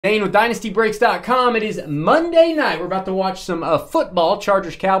Dane with DynastyBreaks.com. It is Monday night. We're about to watch some football,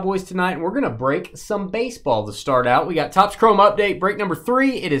 Chargers Cowboys tonight, and we're going to break some baseball to start out. We got Topps Chrome Update, break number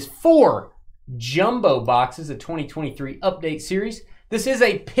 3. It is 4 jumbo boxes, a 2023 update series. This is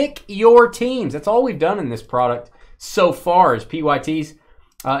a pick your teams. That's all we've done in this product so far is PYTs.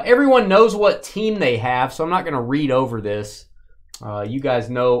 Everyone knows what team they have, so I'm not going to read over this. You guys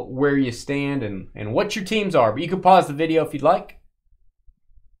know where you stand and what your teams are, but you can pause the video if you'd like.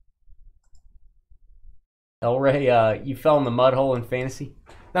 El Ray, you fell in the mud hole in fantasy.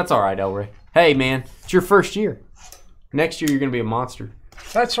 That's all right, El Ray. Hey, man, it's your first year. Next year, you're going to be a monster.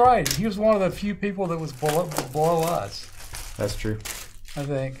 That's right. He was one of the few people that was below us. That's true. I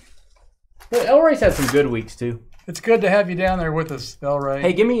think. Well, El Ray's had some good weeks, too. It's good to have you down there with us, El Ray.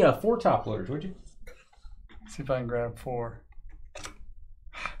 Hey, give me 4 top loaders, would you? Let's see if I can grab 4.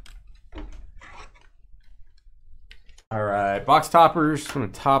 All right, box toppers. I'm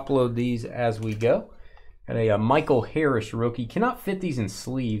going to top load these as we go. Got a Michael Harris rookie. Cannot fit these in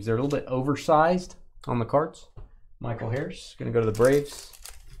sleeves. They're a little bit oversized on the cards. Michael Harris. Going to go to the Braves.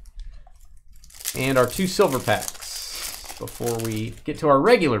 And our 2 silver packs. Before we get to our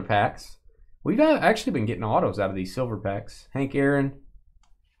regular packs, we've actually been getting autos out of these silver packs. Hank Aaron,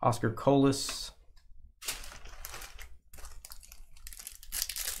 Oscar Colas,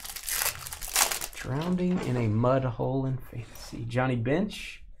 drowning in a mud hole in fantasy. Johnny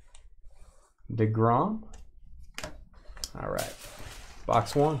Bench, DeGrom. All right,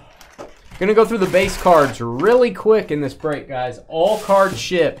 box 1. Gonna go through the base cards really quick in this break, guys. All cards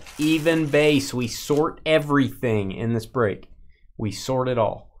ship, even base. We sort everything in this break. We sort it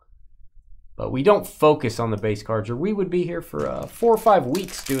all. But we don't focus on the base cards, or we would be here for 4 or 5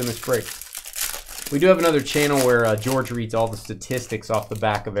 weeks doing this break. We do have another channel where George reads all the statistics off the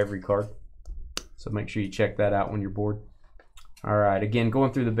back of every card. So make sure you check that out when you're bored. All right, again,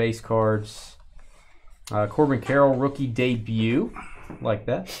 going through the base cards. Corbin Carroll, rookie debut. Like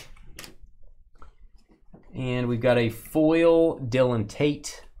that. And we've got a foil Dylan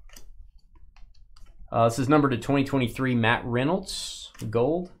Tate. This is numbered to 2023 Matt Reynolds,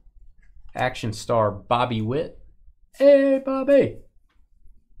 gold. Action star Bobby Witt. Hey, Bobby.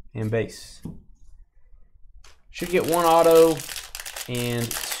 And base. Should get 1 auto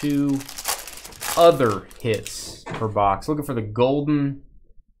and 2 other hits per box. Looking for the golden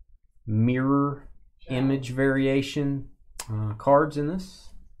mirror image variation cards in this.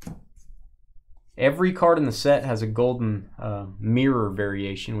 Every card in the set has a golden mirror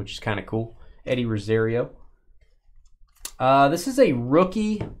variation, which is kind of cool. Eddie Rosario. This is a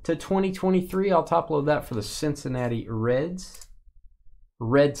rookie to 2023. I'll top load that for the Cincinnati Reds.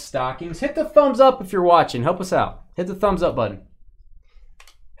 Red Stockings. Hit the thumbs up if you're watching. Help us out. Hit the thumbs up button.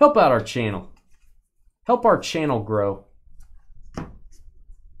 Help out our channel. Help our channel grow.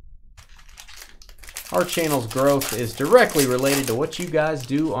 Our channel's growth is directly related to what you guys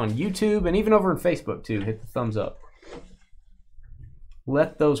do on YouTube and even over on Facebook too. Hit the thumbs up.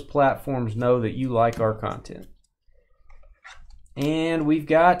 Let those platforms know that you like our content. And we've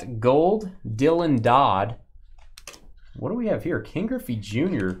got gold Dylan Dodd. What do we have here? Ken Griffey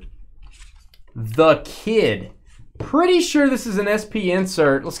Jr. The Kid. Pretty sure this is an SP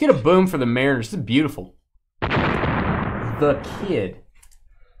insert. Let's get a boom for the Mariners. This is beautiful. The Kid.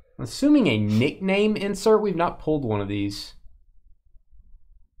 I'm assuming a nickname insert. We've not pulled one of these.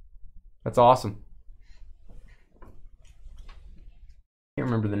 That's awesome. Can't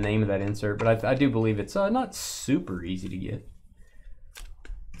remember the name of that insert, but I do believe it's not super easy to get.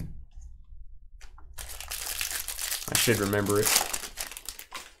 I should remember it.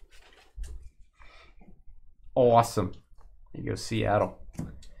 Awesome. There you go, Seattle.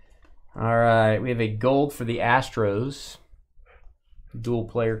 All right, we have a gold for the Astros. Dual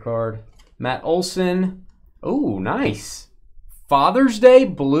player card. Matt Olson. Oh, nice. Father's Day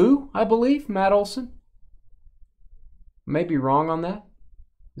blue, I believe. Matt Olson. May be wrong on that.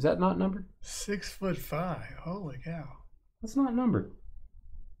 Is that not numbered? 6'5". Holy cow. That's not numbered.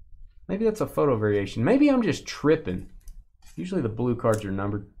 Maybe that's a photo variation. Maybe I'm just tripping. Usually the blue cards are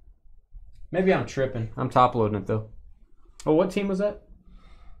numbered. Maybe I'm tripping. I'm top loading it though. Oh, what team was that?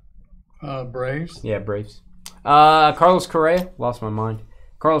 Braves. Yeah, Braves. Carlos Correa. Lost my mind.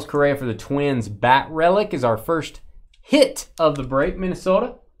 Carlos Correa for the Twins. Bat Relic is our first hit of the break.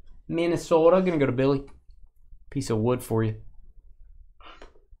 Minnesota. Gonna go to Billy. Piece of wood for you.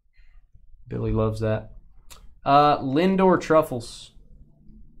 Billy loves that. Lindor Truffles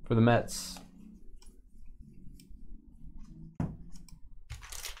for the Mets.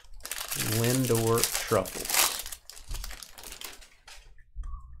 Lindor Truffles.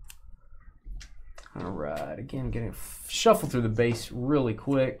 All right, again, getting shuffle through the base really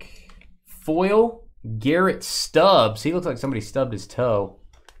quick. Foil, Garrett Stubbs. He looks like somebody stubbed his toe.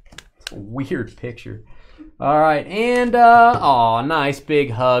 It's a weird picture. All right, and oh, nice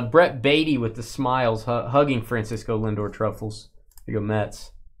big hug. Brett Beatty with the smiles, hugging Francisco Lindor Truffles. Here you go,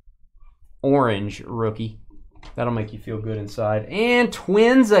 Mets. Orange rookie. That'll make you feel good inside. And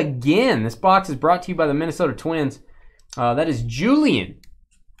Twins again. This box is brought to you by the Minnesota Twins. That is Julian.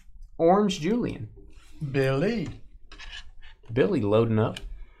 Orange Julian. Billy loading up.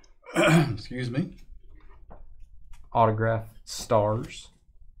 Excuse me. Autograph stars.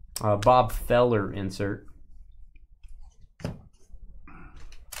 Bob Feller insert.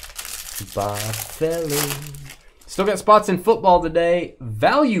 Bob Feller. Still got spots in football today.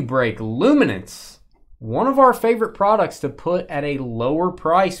 Value Break Luminance. One of our favorite products to put at a lower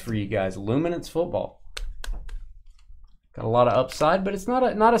price for you guys. Luminance football. Got a lot of upside, but it's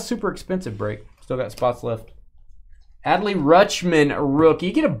not a super expensive break. Still got spots left. Adley Rutschman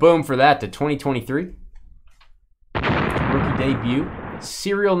rookie. Get a boom for that to 2023. Rookie debut.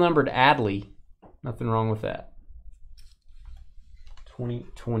 Serial numbered Adley. Nothing wrong with that.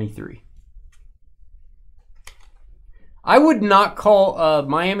 2023. I would not call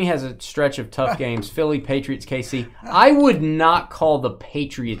Miami has a stretch of tough games. Philly, Patriots, KC. I would not call the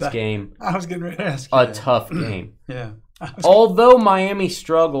Patriots game I was getting ready to ask you a that. tough game. Yeah. Although Miami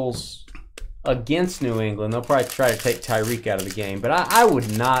struggles against New England, they'll probably try to take Tyreek out of the game. But I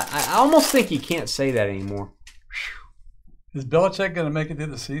would not. I almost think you can't say that anymore. Is Belichick going to make it through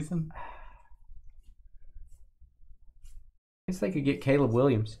the season? I guess they could get Caleb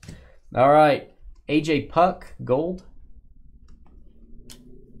Williams. All right. AJ Puck, gold.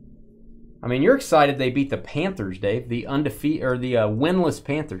 I mean, you're excited they beat the Panthers, Dave. The undefeated or the winless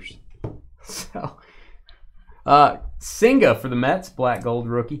Panthers. So, Senga for the Mets, black gold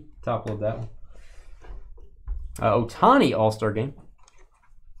rookie. Top load that one. Ohtani All-Star game.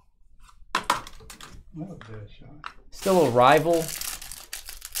 That was a bad shot. Still a rival.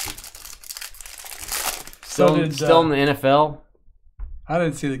 Still in the NFL. I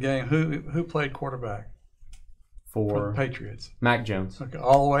didn't see the game. Who played quarterback for the For Patriots? Mac Jones. Okay,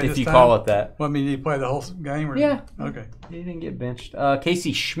 all the way. If this you time? call it that. Well, I mean, did he play the whole game? Or Yeah. Okay. He didn't get benched.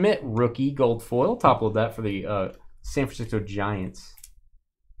 Casey Schmidt, rookie, gold foil. Top load that for the San Francisco Giants.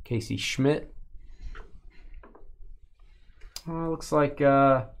 Casey Schmidt. Looks like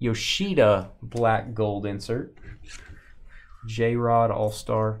Yoshida, black gold insert. J-Rod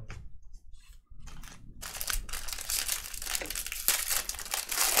All-Star.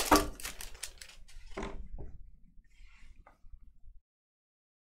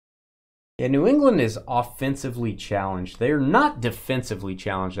 Yeah, New England is offensively challenged. They are not defensively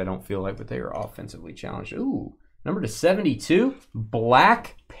challenged, I don't feel like, but they are offensively challenged. Ooh, number to 72,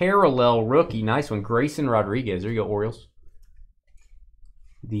 black parallel rookie. Nice one, Grayson Rodriguez. There you go, Orioles.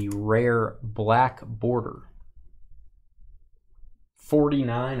 The rare black border.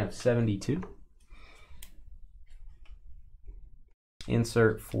 49 of 72.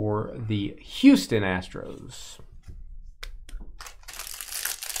 Insert for the Houston Astros.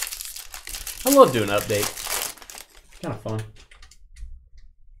 I love doing updates. Kind of fun.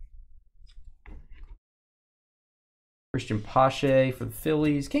 Christian Pache for the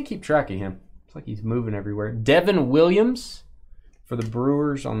Phillies. Can't keep track of him. It's like he's moving everywhere. Devin Williams for the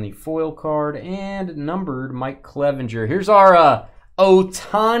Brewers on the foil card. And numbered Mike Clevenger. Here's our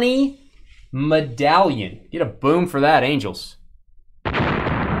Ohtani medallion. Get a boom for that, Angels.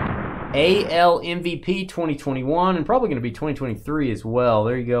 AL MVP 2021 and probably going to be 2023 as well.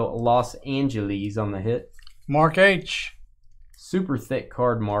 There you go, Los Angeles on the hit. Mark H. Super thick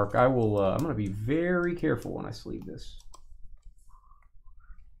card, Mark. I will. I'm going to be very careful when I sleeve this.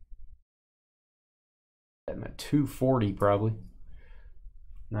 I'm at 240 probably.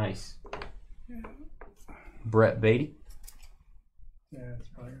 Nice. Yeah. Brett Beatty. Yeah, it's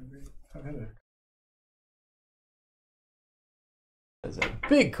probably going to be. I've had a. That's a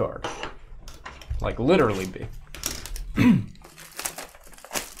big card. Like literally big.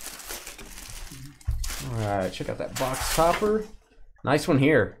 Alright, check out that box topper. Nice one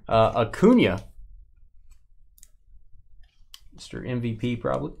here. Acuna. Mr. MVP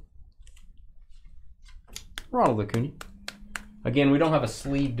probably. Ronald Acuna. Again, we don't have a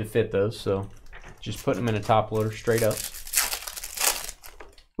sleeve to fit those, so just putting them in a top loader straight up.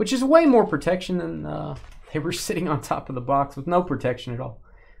 Which is way more protection than they were sitting on top of the box with no protection at all.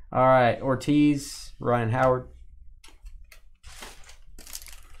 All right, Ortiz, Ryan Howard.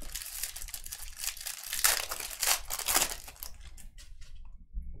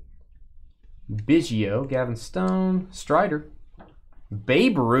 Biggio, Gavin Stone, Strider.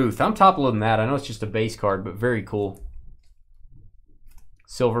 Babe Ruth. I'm top loading that. I know it's just a base card, but very cool.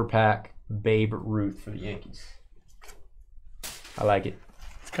 Silver pack, Babe Ruth for the Yankees. I like it.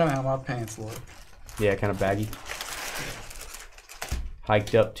 It's kind of how my pants look. Yeah, kind of baggy.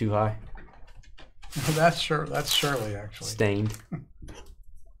 Hiked up too high. That's Shirley, actually. Stained.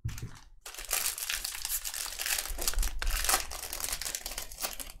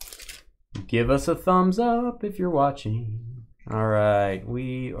 Give us a thumbs up if you're watching. All right,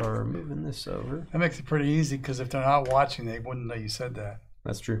 we are moving this over. That makes it pretty easy because if they're not watching, they wouldn't know you said that.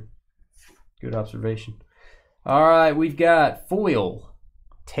 That's true. Good observation. All right, we've got foil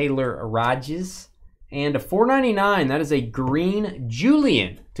Taylor Rogers and a $4.99. That is a green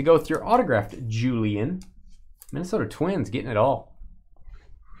Julian to go with your autographed Julian. Minnesota Twins getting it all.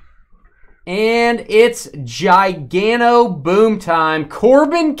 And it's Gigano Boom Time.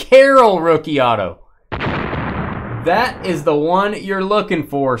 Corbin Carroll rookie auto. That is the one you're looking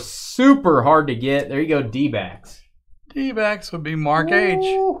for. Super hard to get. There you go, D-backs. D-backs would be Mark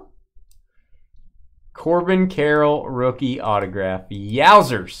H. Corbin Carroll rookie autograph.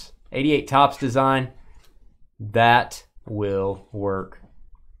 Yowzers. 88 Topps design. That will work.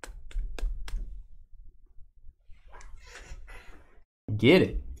 Get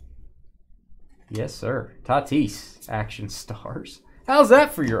it. Yes, sir. Tatis, Action Stars. How's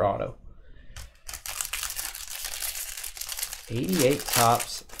that for your auto? 88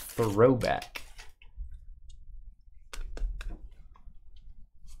 Topps throwback.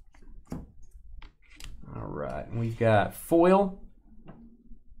 All right. We've got foil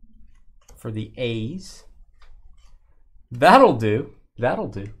for the A's. That'll do. That'll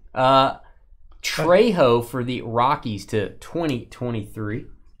do. Trejo for the Rockies to 2023.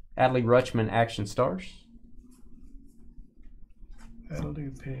 Adley Rutschman Action Stars. That'll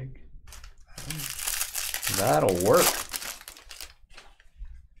do, pig. That'll work.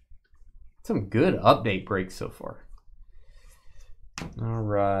 Some good update breaks so far. All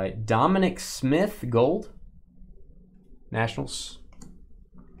right. Dominic Smith, gold. Nationals.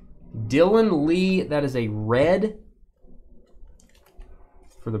 Dylan Lee, that is a red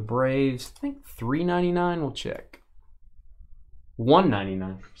for the Braves. I think $3.99. We'll check.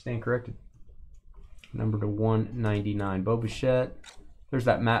 $1.99. Stand corrected. Number to $1.99. Bo Bichette. There's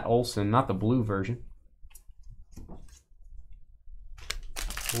that Matt Olson, not the blue version.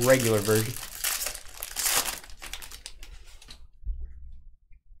 Regular version.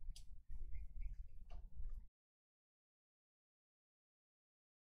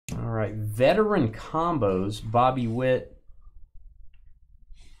 All right, veteran combos. Bobby Witt.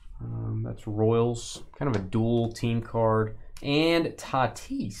 That's Royals. Kind of a dual team card. And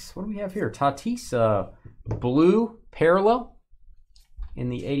Tatis. What do we have here? Tatis, blue parallel in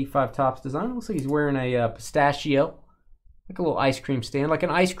the 85 Topps design. Looks like he's wearing a pistachio. Like a little ice cream stand. Like an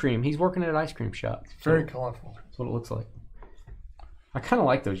ice cream. He's working at an ice cream shop. Very colorful. That's what it looks like. I kind of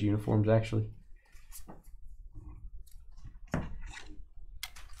like those uniforms, actually.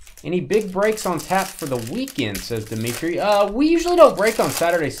 Any big breaks on tap for the weekend, says Dimitri. We usually don't break on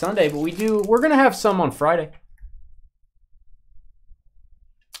Saturday, Sunday, but we do. We're going to have some on Friday.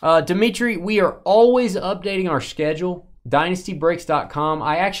 Dimitri, we are always updating our schedule. DynastyBreaks.com.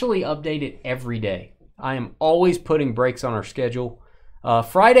 I actually update it every day. I am always putting breaks on our schedule.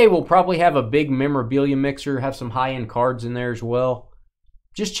 Friday, we'll probably have a big memorabilia mixer, have some high-end cards in there as well.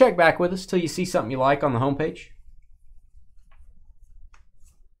 Just check back with us till you see something you like on the homepage.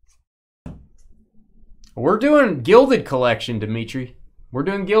 We're doing Gilded Collection, Dimitri. We're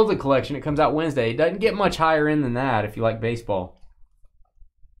doing Gilded Collection. It comes out Wednesday. It doesn't get much higher end than that if you like baseball.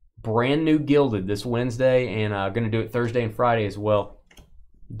 Brand new Gilded this Wednesday, and going to do it Thursday and Friday as well.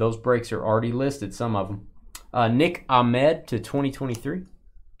 Those breaks are already listed, some of them. Nick Ahmed to 2023.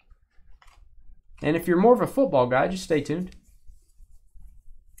 And if you're more of a football guy, just stay tuned.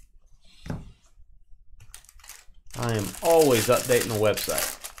 I am always updating the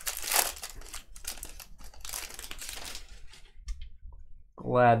website.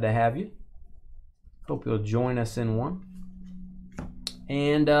 Glad to have you. Hope you'll join us in one.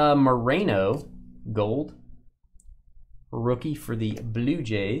 And Moreno, gold. Rookie for the Blue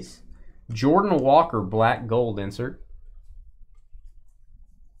Jays. Jordan Walker, black gold insert.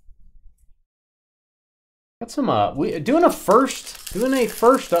 Got some, we doing a first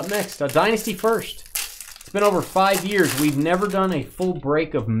up next, a Dynasty first. It's been over 5 years. We've never done a full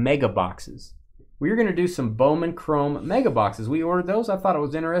break of mega boxes. We're going to do some Bowman Chrome mega boxes. We ordered those. I thought it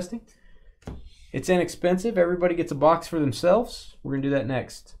was interesting. It's inexpensive. Everybody gets a box for themselves. We're going to do that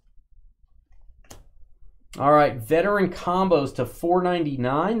next. All right, veteran combos to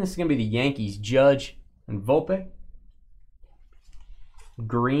 $4.99. This is going to be the Yankees, Judge and Volpe.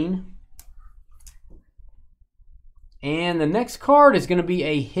 green. And the next card is going to be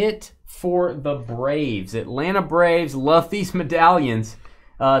a hit for the Braves. Atlanta Braves, love these medallions.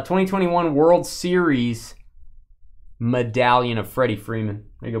 2021 World Series medallion of Freddie Freeman.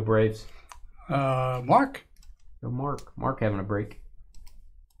 There you go, Braves. Mark. Go, Mark. Mark having a break.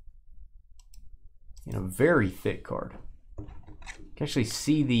 And a very thick card. You can actually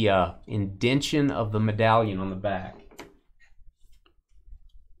see the indention of the medallion on the back.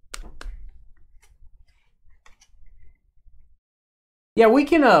 Yeah, we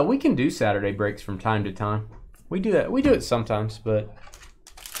can do Saturday breaks from time to time. We do that. We do it sometimes, but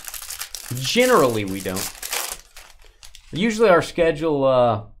generally we don't. Usually our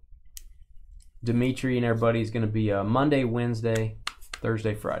schedule, Dimitri and everybody, is going to be Monday, Wednesday,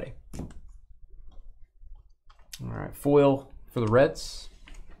 Thursday, Friday. All right, foil for the Reds.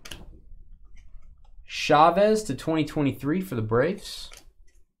 Chavez to 2023 for the Braves.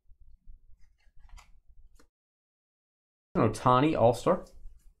 Ohtani All-Star.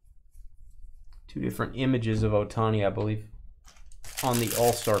 Two different images of Ohtani, I believe, on the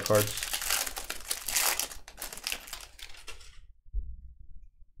All-Star cards.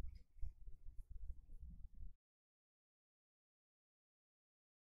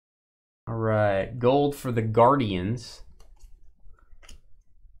 All right, gold for the Guardians.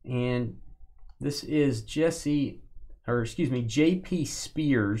 And this is JP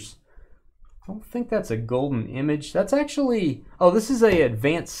Spears. I don't think that's a golden image. That's actually, oh, this is a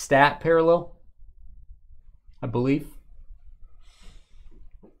advanced stat parallel, I believe,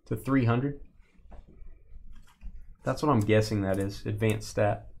 to 300. That's what I'm guessing that is, advanced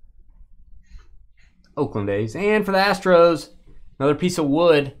stat. Oakland A's. And for the Astros, another piece of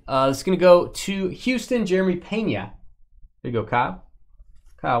wood. This is going to go to Houston, Jeremy Pena. There you go, Kyle.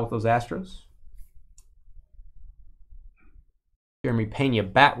 Kyle with those Astros. Jeremy Pena,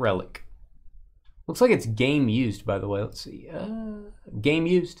 bat relic. Looks like it's game used, by the way. Let's see. Game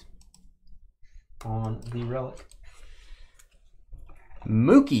used on the relic.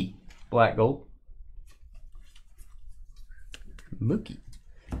 Mookie, black gold. Mookie.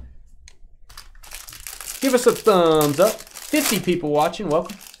 Give us a thumbs up. 50 people watching.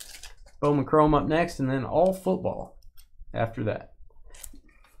 Welcome. Bowman Chrome up next, and then all football after that.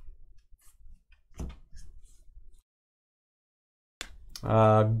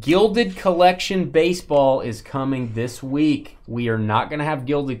 Gilded Collection Baseball is coming this week. We are not going to have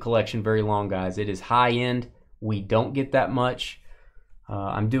Gilded Collection very long, guys. It is high end. We don't get that much.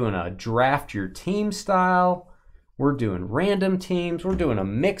 I'm doing a draft your team style. We're doing random teams. We're doing a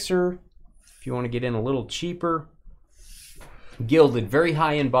mixer. If you want to get in a little cheaper. Gilded, very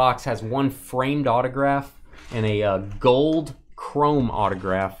high end box. Has one framed autograph and a gold chrome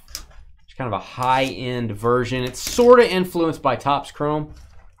autograph. Kind of a high-end version. It's sort of influenced by Topps Chrome,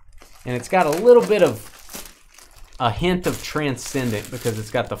 and it's got a little bit of a hint of Transcendent because it's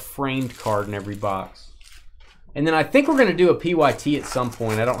got the framed card in every box. And then I think we're going to do a PYT at some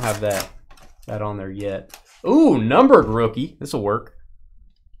point. I don't have that on there yet. Ooh, numbered rookie. This will work.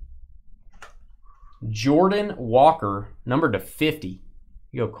 Jordan Walker, numbered to 50.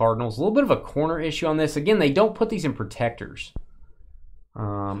 You go Cardinals. A little bit of a corner issue on this. Again, they don't put these in protectors.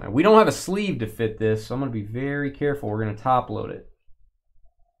 And we don't have a sleeve to fit this, so I'm going to be very careful. We're going to top load it.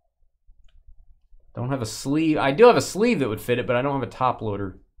 Don't have a sleeve. I do have a sleeve that would fit it, but I don't have a top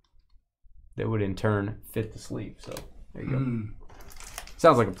loader that would in turn fit the sleeve. So there you go.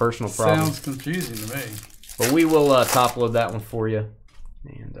 Sounds like a personal problem. Sounds confusing to me. But we will top load that one for you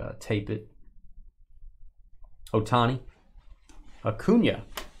and tape it. Ohtani. Acuna.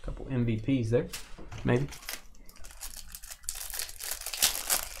 A couple MVPs there, maybe.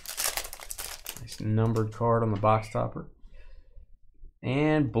 Numbered card on the box topper.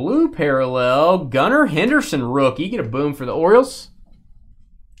 And blue parallel, Gunnar Henderson rookie. Get a boom for the Orioles.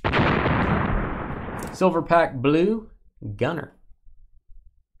 Silver pack blue, Gunnar.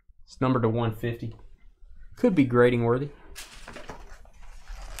 It's numbered to 150. Could be grading worthy.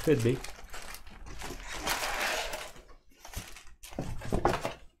 Could be.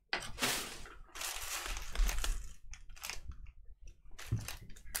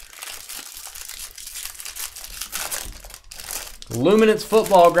 Luminance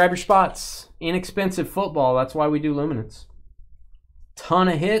football, grab your spots. Inexpensive football, that's why we do Luminance. Ton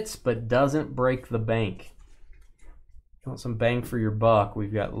of hits, but doesn't break the bank. If you want some bang for your buck,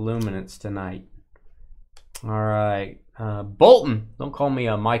 we've got Luminance tonight. All right, Bolton. Don't call me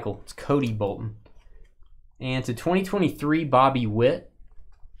Michael, it's Cody Bolton. And to 2023, Bobby Witt.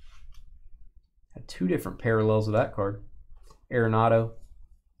 Had two different parallels of that card. Arenado.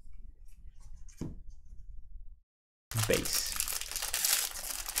 Base.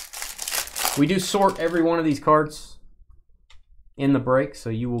 We do sort every one of these cards in the break, so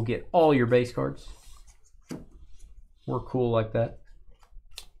you will get all your base cards. We're cool like that.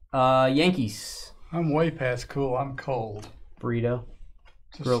 Yankees. I'm way past cool. I'm cold. Burrito.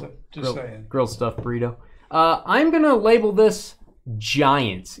 Just saying. Grilled stuffed burrito. I'm going to label this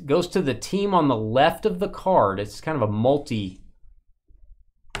Giants. It goes to the team on the left of the card. It's kind of a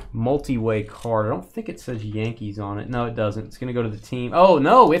multi-way card. I don't think it says Yankees on it. No, it doesn't. It's going to go to the team. Oh,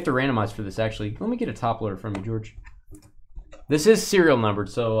 no, we have to randomize for this, actually. Let me get a top loader from you, George. This is serial numbered,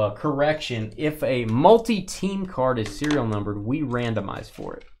 so correction. If a multi-team card is serial numbered, we randomize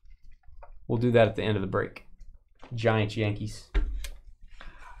for it. We'll do that at the end of the break. Giants, Yankees.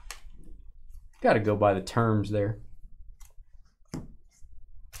 Got to go by the terms there.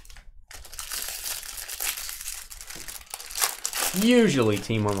 Usually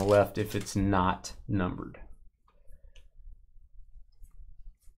team on the left if it's not numbered.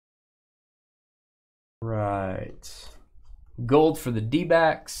 Right. Gold for the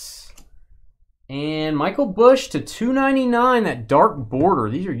D-backs. And Michael Bush to $2.99, that dark border.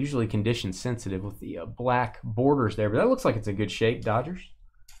 These are usually condition sensitive with the black borders there, but that looks like it's a good shape. Dodgers.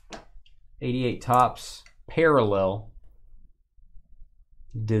 88 tops, parallel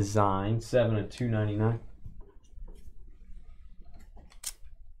design, 7 of $2.99.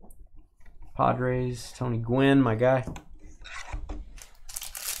 Padres, Tony Gwynn, my guy.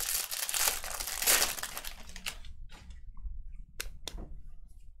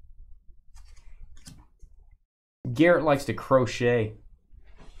 Garrett likes to crochet.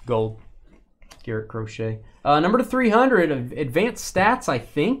 Gold. Garrett crochet. Number to 300, advanced stats, I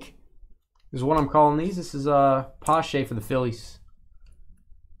think, is what I'm calling these. This is Pache for the Phillies.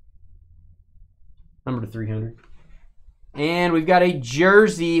 Number to 300. And we've got a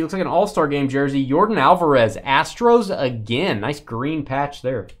jersey. Looks like an all-star game jersey. Yordan Alvarez. Astros again. Nice green patch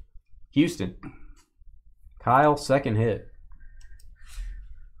there. Houston. Kyle, second hit.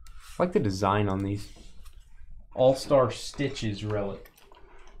 I like the design on these. All-star Stitches relic.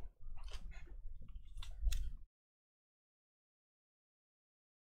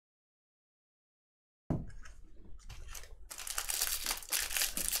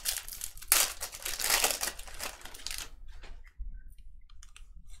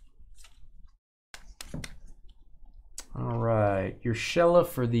 All right, Urshela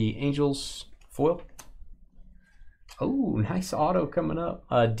for the Angels foil. Oh, nice auto coming up.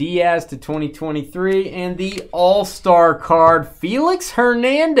 Diaz to 2023, and the All-Star card, Felix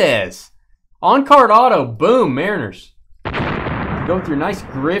Hernandez. On-card auto, boom, Mariners. Go with your nice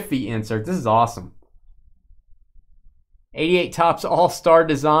Griffey insert. This is awesome. 88 tops All-Star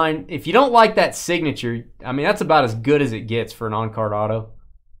design. If you don't like that signature, I mean, that's about as good as it gets for an on-card auto.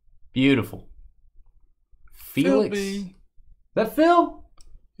 Beautiful. Felix. Is that Phil?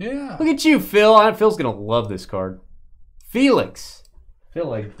 Yeah. Look at you, Phil. Phil's going to love this card. Felix.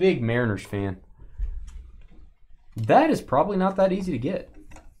 Phil, a big Mariners fan. That is probably not that easy to get.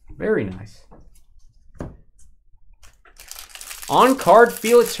 Very nice. On-card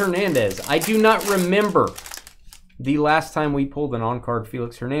Felix Hernandez. I do not remember the last time we pulled an on-card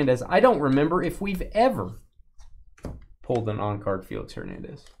Felix Hernandez. I don't remember if we've ever pulled an on-card Felix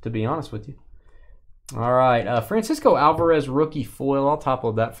Hernandez, to be honest with you. All right, Francisco Alvarez rookie foil. I'll top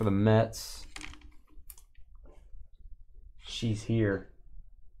load that for the Mets. She's here.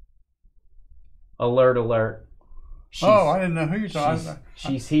 Alert, alert. I didn't know who you're talking about.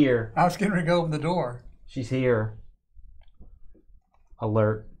 She's here. I was getting ready to go open the door. She's here.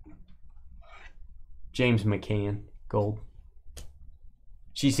 Alert. James McCann, gold.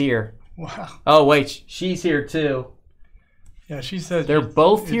 She's here. Wow. Oh, wait, she's here too. Yeah, she says they're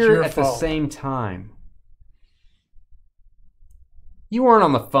both here at the same time. You weren't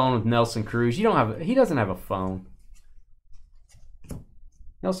on the phone with Nelson Cruz. He doesn't have a phone.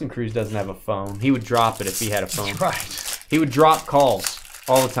 Nelson Cruz doesn't have a phone. He would drop it if he had a phone. That's right. He would drop calls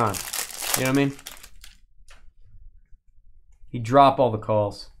all the time. You know what I mean? He'd drop all the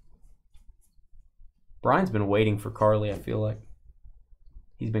calls. Brian's been waiting for Carly, I feel like.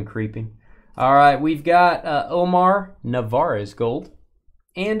 He's been creeping. All right, we've got Omar Narvaez gold.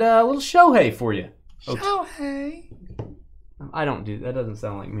 And a little Shohei for you. Shohei? I don't do that. Doesn't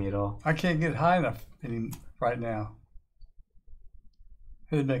sound like me at all. I can't get high enough right now.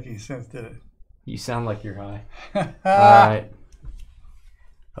 It didn't make any sense, did it? You sound like you're high. All right.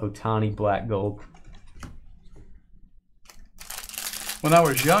 Ohtani black gold. When I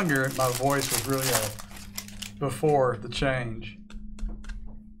was younger, my voice was really before the change.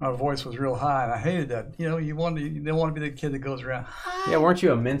 My voice was real high, and I hated that. You know, you don't want to be the kid that goes around. Yeah, weren't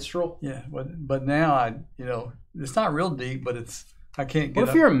you a minstrel? Yeah, but now it's not real deep, but it's I can't get What if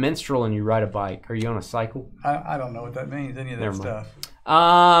up. you're a minstrel and you ride a bike? Are you on a cycle? I don't know what that means, any of that Never mind.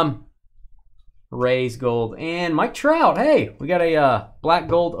 stuff. Rays gold and Mike Trout. Hey, we got a black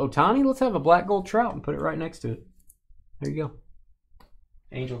gold Ohtani. Let's have a black gold Trout and put it right next to it. There you go.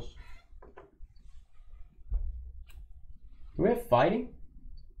 Angels. Do we have fighting?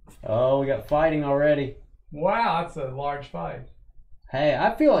 Oh, we got fighting already. Wow, that's a large fight. Hey,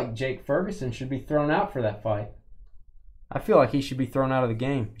 I feel like Jake Ferguson should be thrown out for that fight. I feel like he should be thrown out of the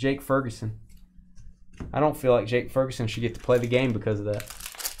game. Jake Ferguson. I don't feel like Jake Ferguson should get to play the game because of that.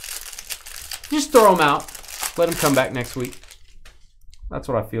 Just throw him out. Let him come back next week. That's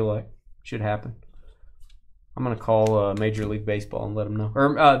what I feel like should happen. I'm going to call Major League Baseball and let them know.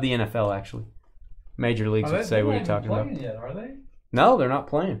 Or the NFL, actually. Major Leagues would say what you're talking about. Yet, are they? No, they're not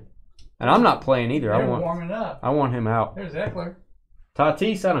playing. And I'm not playing either. They're warming up. I want him out. There's Eckler.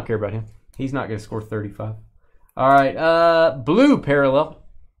 Tatis, I don't care about him. He's not going to score 35. All right, blue parallel.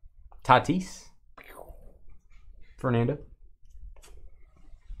 Tatis. Fernando.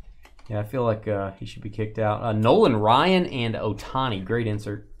 Yeah, I feel like he should be kicked out. Nolan Ryan and Ohtani. Great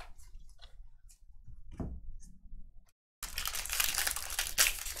insert.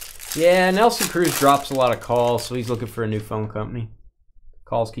 Yeah, Nelson Cruz drops a lot of calls, so he's looking for a new phone company.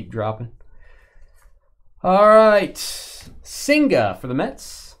 Calls keep dropping. All right. Senga for the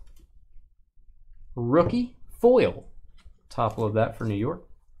Mets. Rookie foil. Top load that for New York.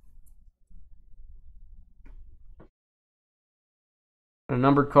 A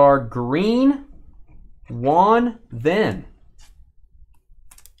numbered card, green, Juan Then.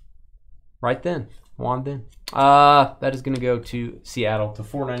 Right then, Juan Then. That is going to go to Seattle to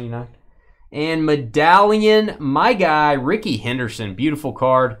 $4.99. And medallion, my guy, Ricky Henderson. Beautiful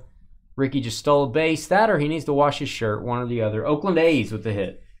card. Ricky just stole a base. That or he needs to wash his shirt, one or the other. Oakland A's with the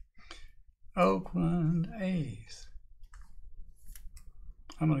hit. Oakland A's.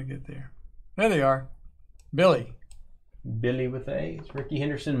 I'm going to get there. There they are. Billy. Billy with the A's. Ricky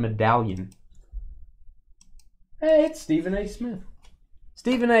Henderson medallion. Hey, it's Stephen A. Smith.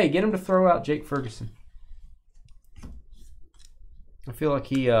 Stephen A., get him to throw out Jake Ferguson. I feel like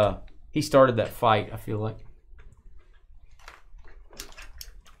he started that fight, I feel like.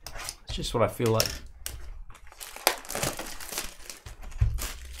 That's just what I feel like.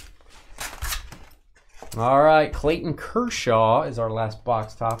 All right, Clayton Kershaw is our last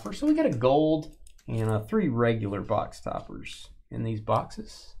box topper. So we got a gold and 3 regular box toppers in these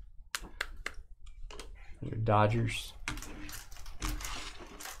boxes. Your Dodgers.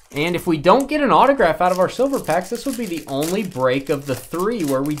 And if we don't get an autograph out of our silver packs, this would be the only break of the 3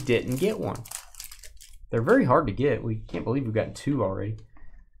 where we didn't get one. They're very hard to get. We can't believe we've gotten 2 already.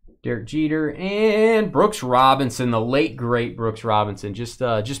 Derek Jeter and Brooks Robinson, the late great Brooks Robinson, just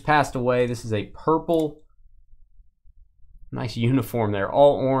passed away. This is a purple, nice uniform there,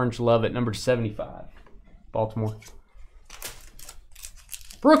 all orange. Love it. Number 75, Baltimore.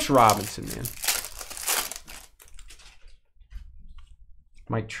 Brooks Robinson, man.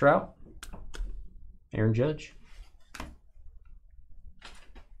 Mike Trout, Aaron Judge.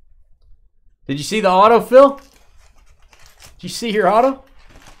 Did you see the auto, Phil? Did you see your auto?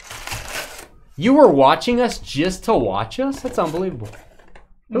 You were watching us just to watch us? That's unbelievable.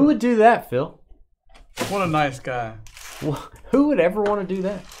 Who would do that, Phil? What a nice guy. Well, who would ever want to do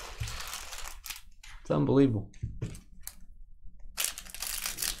that? It's unbelievable.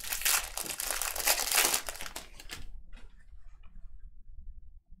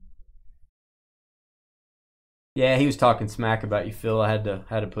 Yeah, he was talking smack about you, Phil. I had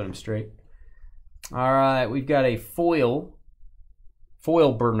to put him straight. All right, we've got a foil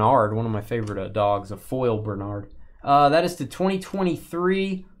Bernard, one of my favorite dogs, a foil Bernard. That is to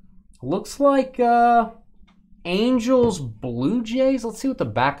 2023. Looks like Angels Blue Jays. Let's see what the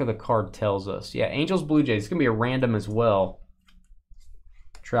back of the card tells us. Yeah, Angels Blue Jays. It's gonna be a random as well.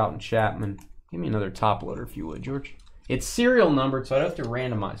 Trout and Chapman. Give me another top loader if you would, George. It's serial numbered, so I'd have to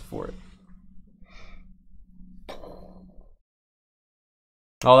randomize for it.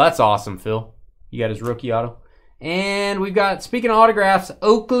 Oh, that's awesome, Phil. You got his rookie auto. And we've got, speaking of autographs,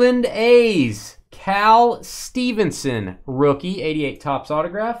 Oakland A's. Cal Stevenson, rookie, 88 Topps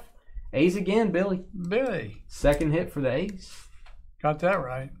autograph. A's again, Billy. Billy. Second hit for the A's. Got that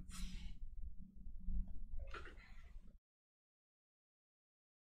right.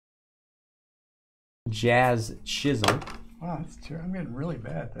 Jazz Chisholm. Wow, that's true. I'm getting really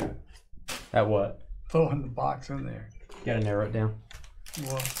bad at that. At what? Throwing the box in there. Got to narrow it down.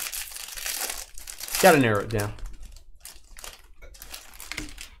 Well, got to narrow it down.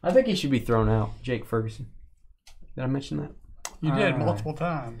 I think he should be thrown out, Jake Ferguson. Did I mention that? You did multiple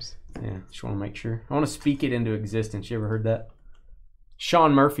times. Yeah, just want to make sure. I want to speak it into existence. You ever heard that?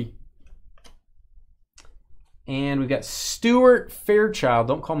 Sean Murphy. And we've got Stuart Fairchild.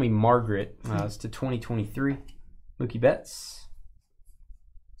 Don't call me Margaret. It's to 2023. Mookie Betts.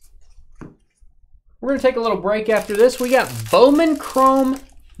 We're going to take a little break after this. We got Bowman Chrome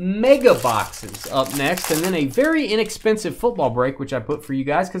Mega Boxes up next. And then a very inexpensive football break, which I put for you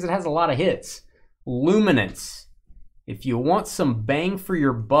guys because it has a lot of hits. Luminance. If you want some bang for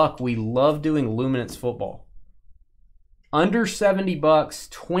your buck, we love doing Luminance football. Under 70 bucks,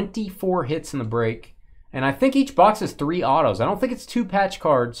 24 hits in the break. And I think each box is 3 autos. I don't think it's 2 patch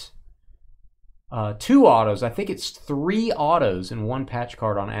cards. 2 autos. I think it's 3 autos and 1 patch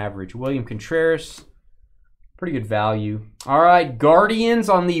card on average. William Contreras. Pretty good value. All right, Guardians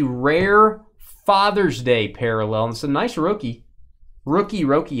on the rare Father's Day parallel. And it's a nice rookie. Rookie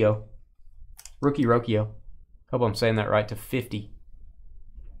Rokio. Hope I'm saying that right, to 50.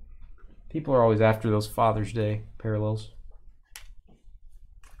 People are always after those Father's Day parallels.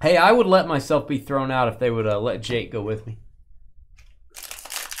 Hey, I would let myself be thrown out if they would let Jake go with me.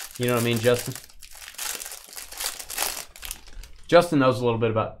 You know what I mean, Justin? Justin knows a little bit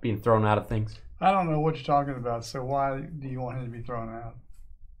about being thrown out of things. I don't know what you're talking about, so why do you want him to be thrown out?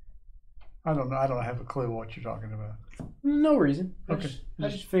 I don't know. I don't have a clue what you're talking about. No reason. Okay. I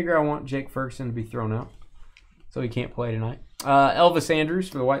just figure I want Jake Ferguson to be thrown out, so he can't play tonight. Elvis Andrews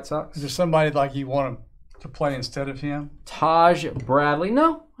for the White Sox. Is there somebody like you want him to play instead of him? Taj Bradley.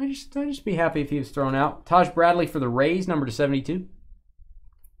 No, I'd just be happy if he was thrown out. Taj Bradley for the Rays, number to 72.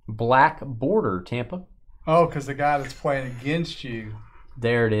 Black border, Tampa. Oh, because the guy that's playing against you.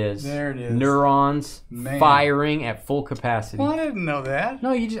 There it is. There it is. Neurons firing at full capacity. Well, I didn't know that.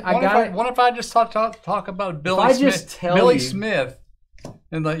 No, you just. What if I just talk about Billy Smith? Billy Smith,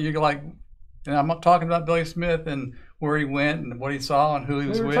 and you're like, and I'm talking about Billy Smith and where he went and what he saw and who he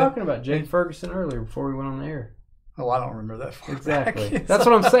was with. We were talking about Jake Ferguson earlier before we went on the air. Oh, I don't remember that far exactly. back. That's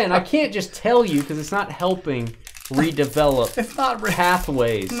what I'm saying. I can't just tell you because it's not helping redevelop it's not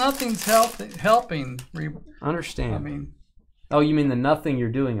pathways. Nothing's helping. Understand. I mean. Oh, you mean the nothing you're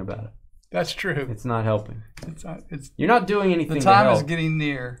doing about it? That's true. It's not helping. It's you're not doing anything. The time to help, is getting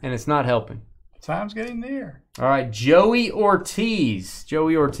near. And it's not helping. The time's getting near. All right, Joey Ortiz.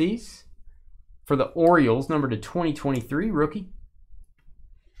 Joey Ortiz for the Orioles, number to 2023, rookie.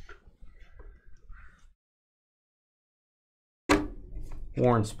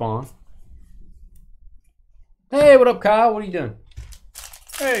 Warren Spahn. Hey, what up, Kyle? What are you doing?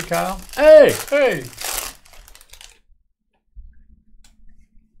 Hey, Kyle. Hey. Hey.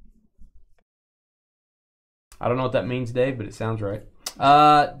 I don't know what that means, Dave, but it sounds right.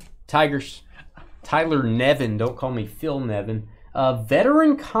 Tigers. Tyler Nevin. Don't call me Phil Nevin.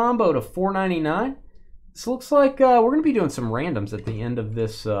 Veteran combo to $4.99. This looks like we're going to be doing some randoms at the end of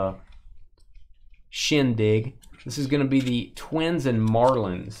this shindig. This is going to be the Twins and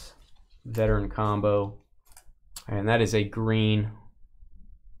Marlins veteran combo. And that is a green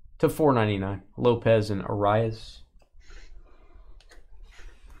to $4.99. Lopez and Arias.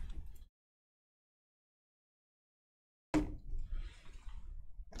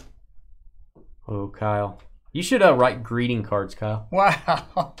 Oh, Kyle. You should write greeting cards, Kyle.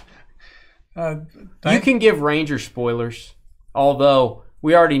 Wow. You can give Ranger spoilers, although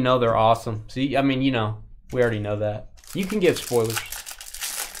we already know they're awesome. See, I mean, you know, we already know that. You can give spoilers.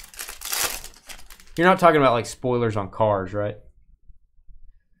 You're not talking about like spoilers on cars, right?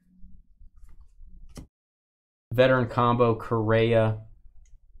 Veteran combo, Correa.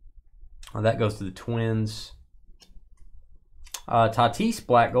 Oh, that goes to the Twins. Tatis,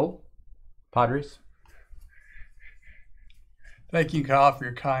 black gold. Padres. Thank you, Kyle, for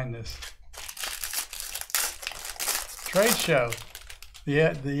your kindness. Trade show. The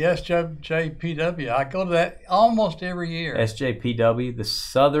SJPW. I go to that almost every year. SJPW, the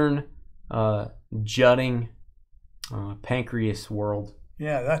Southern Jutting Pancreas World.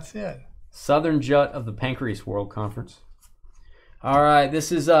 Yeah, that's it. Southern Jut of the Pancreas World Conference. All right,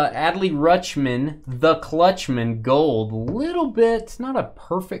 this is Adley Rutschman, the Clutchman Gold. Little bit, not a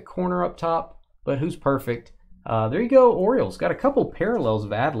perfect corner up top, but who's perfect? There you go, Orioles. Got a couple parallels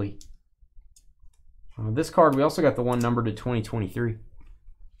of Adley. This card, we also got the one numbered to 2023.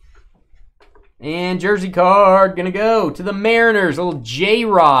 And jersey card, gonna go to the Mariners. A little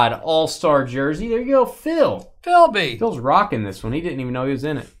J-Rod All-Star jersey. There you go, Phil. Philby. Phil's rocking this one. He didn't even know he was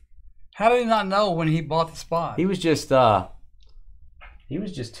in it. How did he not know when he bought the spot? He was just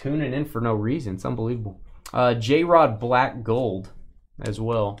tuning in for no reason. It's unbelievable. J-Rod Black Gold as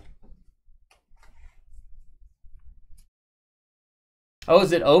well. Oh,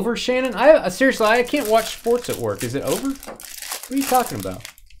 is it over, Shannon? Seriously, I can't watch sports at work. Is it over? What are you talking about?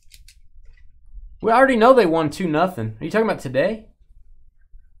 We already know they won 2-0. Are you talking about today?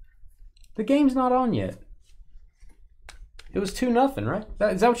 The game's not on yet. It was 2-0, right?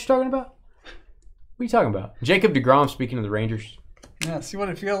 Is that what you're talking about? What are you talking about? Jacob deGrom, speaking of the Rangers. Yeah, see what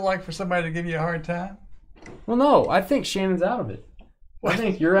it feels like for somebody to give you a hard time? Well, no, I think Shannon's out of it. I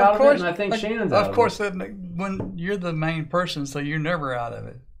think you're out of it, and I think Shannon's out of it. Of course, when you're the main person, so you're never out of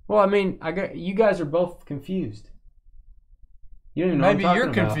it. Well, I mean, you guys are both confused. You don't even know what I'm talking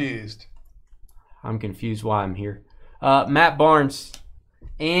about. Maybe you're confused. I'm confused why I'm here. Matt Barnes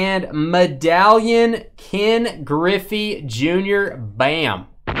and Medallion Ken Griffey Jr. Bam.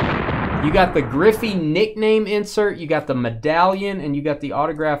 You got the Griffey nickname insert, you got the medallion, and you got the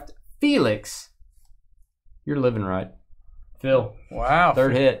autographed Felix. You're living right. Phil. Wow.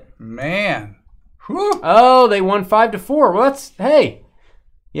 Third hit. Man. Whew. Oh, they won 5-4. Well, that's, hey,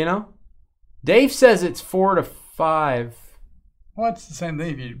 you know, Dave says it's 4-5. Well, it's the same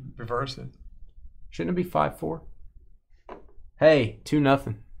thing if you reverse it. Shouldn't it be 5-4? Hey,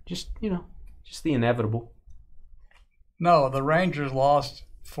 2-0. Just, you know, just the inevitable. No, the Rangers lost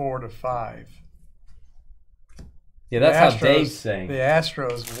 4-5. Yeah, that's how Dave's saying. The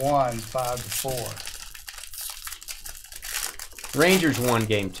Astros won 5-4. Rangers won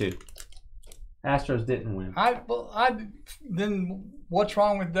game 2. Astros didn't win. Then what's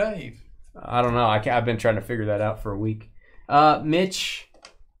wrong with Dave? I don't know. I've been trying to figure that out for a week. Mitch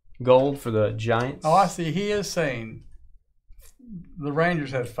Gold for the Giants. Oh, I see. He is saying the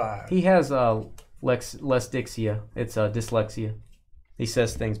Rangers had 5. He has dyslexia. It's dyslexia. He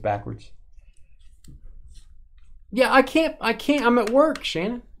says things backwards. Yeah, I can't. I'm at work,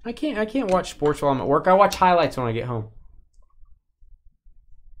 Shannon. I can't watch sports while I'm at work. I watch highlights when I get home.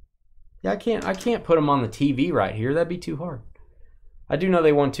 Yeah, I can't put them on the TV right here. That'd be too hard. I do know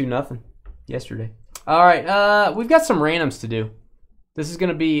they won 2-0 yesterday. All right, we've got some randoms to do. This is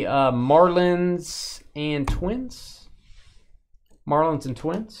going to be Marlins and Twins. Marlins and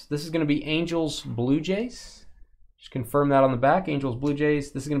Twins. This is going to be Angels, Blue Jays. Just confirm that on the back. Angels, Blue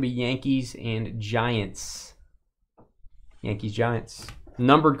Jays. This is going to be Yankees and Giants. Yankees, Giants.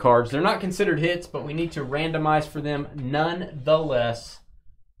 Numbered cards. They're not considered hits, but we need to randomize for them nonetheless.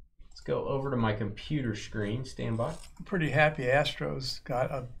 Let's go over to my computer screen. Stand by. I'm pretty happy Astros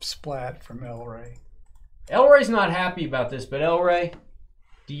got a splat from El Rey. El Rey's not happy about this, but El Rey,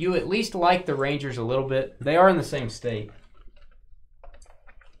 do you at least like the Rangers a little bit? They are in the same state.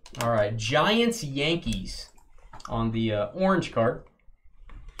 All right, Giants, Yankees on the orange card.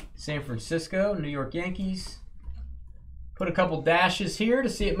 San Francisco, New York Yankees. Put a couple dashes here to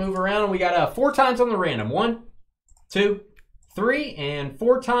see it move around. And we got 4 times on the random. 1, 2, 3, and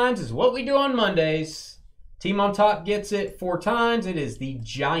 4 times is what we do on Mondays. Team on top gets it 4 times. It is the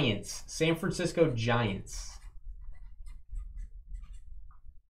Giants, San Francisco Giants.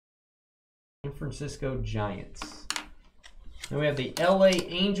 San Francisco Giants. Then we have the LA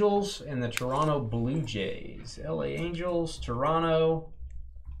Angels and the Toronto Blue Jays. LA Angels, Toronto.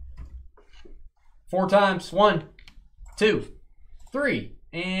 4 times. 1, 2, 3,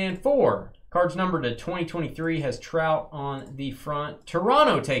 and 4. Cards numbered to 2023 has Trout on the front.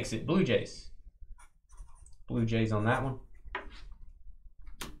 Toronto takes it. Blue Jays. Blue Jays on that one.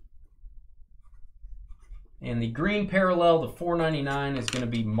 And the green parallel, the 499, is going to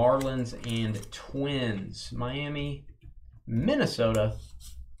be Marlins and Twins. Miami, Minnesota.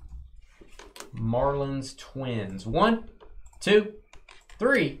 Marlins, Twins. 1, 2,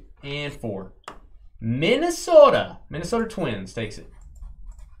 3, and 4. Minnesota Twins takes it.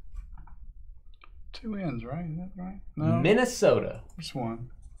 2 ends, right? Is that right? No. Minnesota. Which one?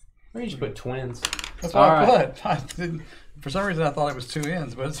 Where did you put Twins? That's what I put. I didn't, for some reason, I thought it was 2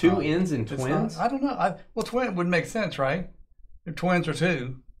 ends, but it's 2 not. ends and Twins? I don't know. Well, twin would make sense, right? If twins are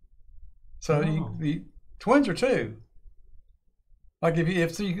 2. So the twins are 2. Like if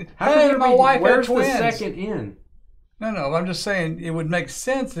you hey, my wife had twins. Where's the second end? No, I'm just saying it would make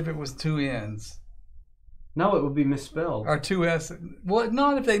sense if it was 2 ends. No, it would be misspelled. Or 2 S. Well,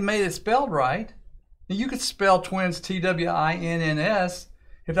 not if they made it spelled right. You could spell twins TWINNS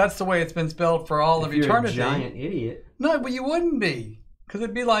if that's the way it's been spelled for all of eternity. You're a giant idiot. No, but you wouldn't be. Because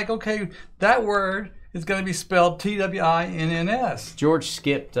it'd be like, okay, that word is going to be spelled TWINNS. George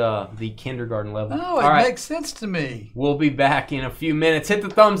skipped the kindergarten level. No, it makes sense to me. We'll be back in a few minutes. Hit the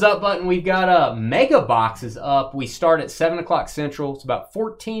thumbs up button. We've got mega boxes up. We start at 7 o'clock Central. It's about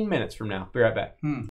 14 minutes from now. Be right back.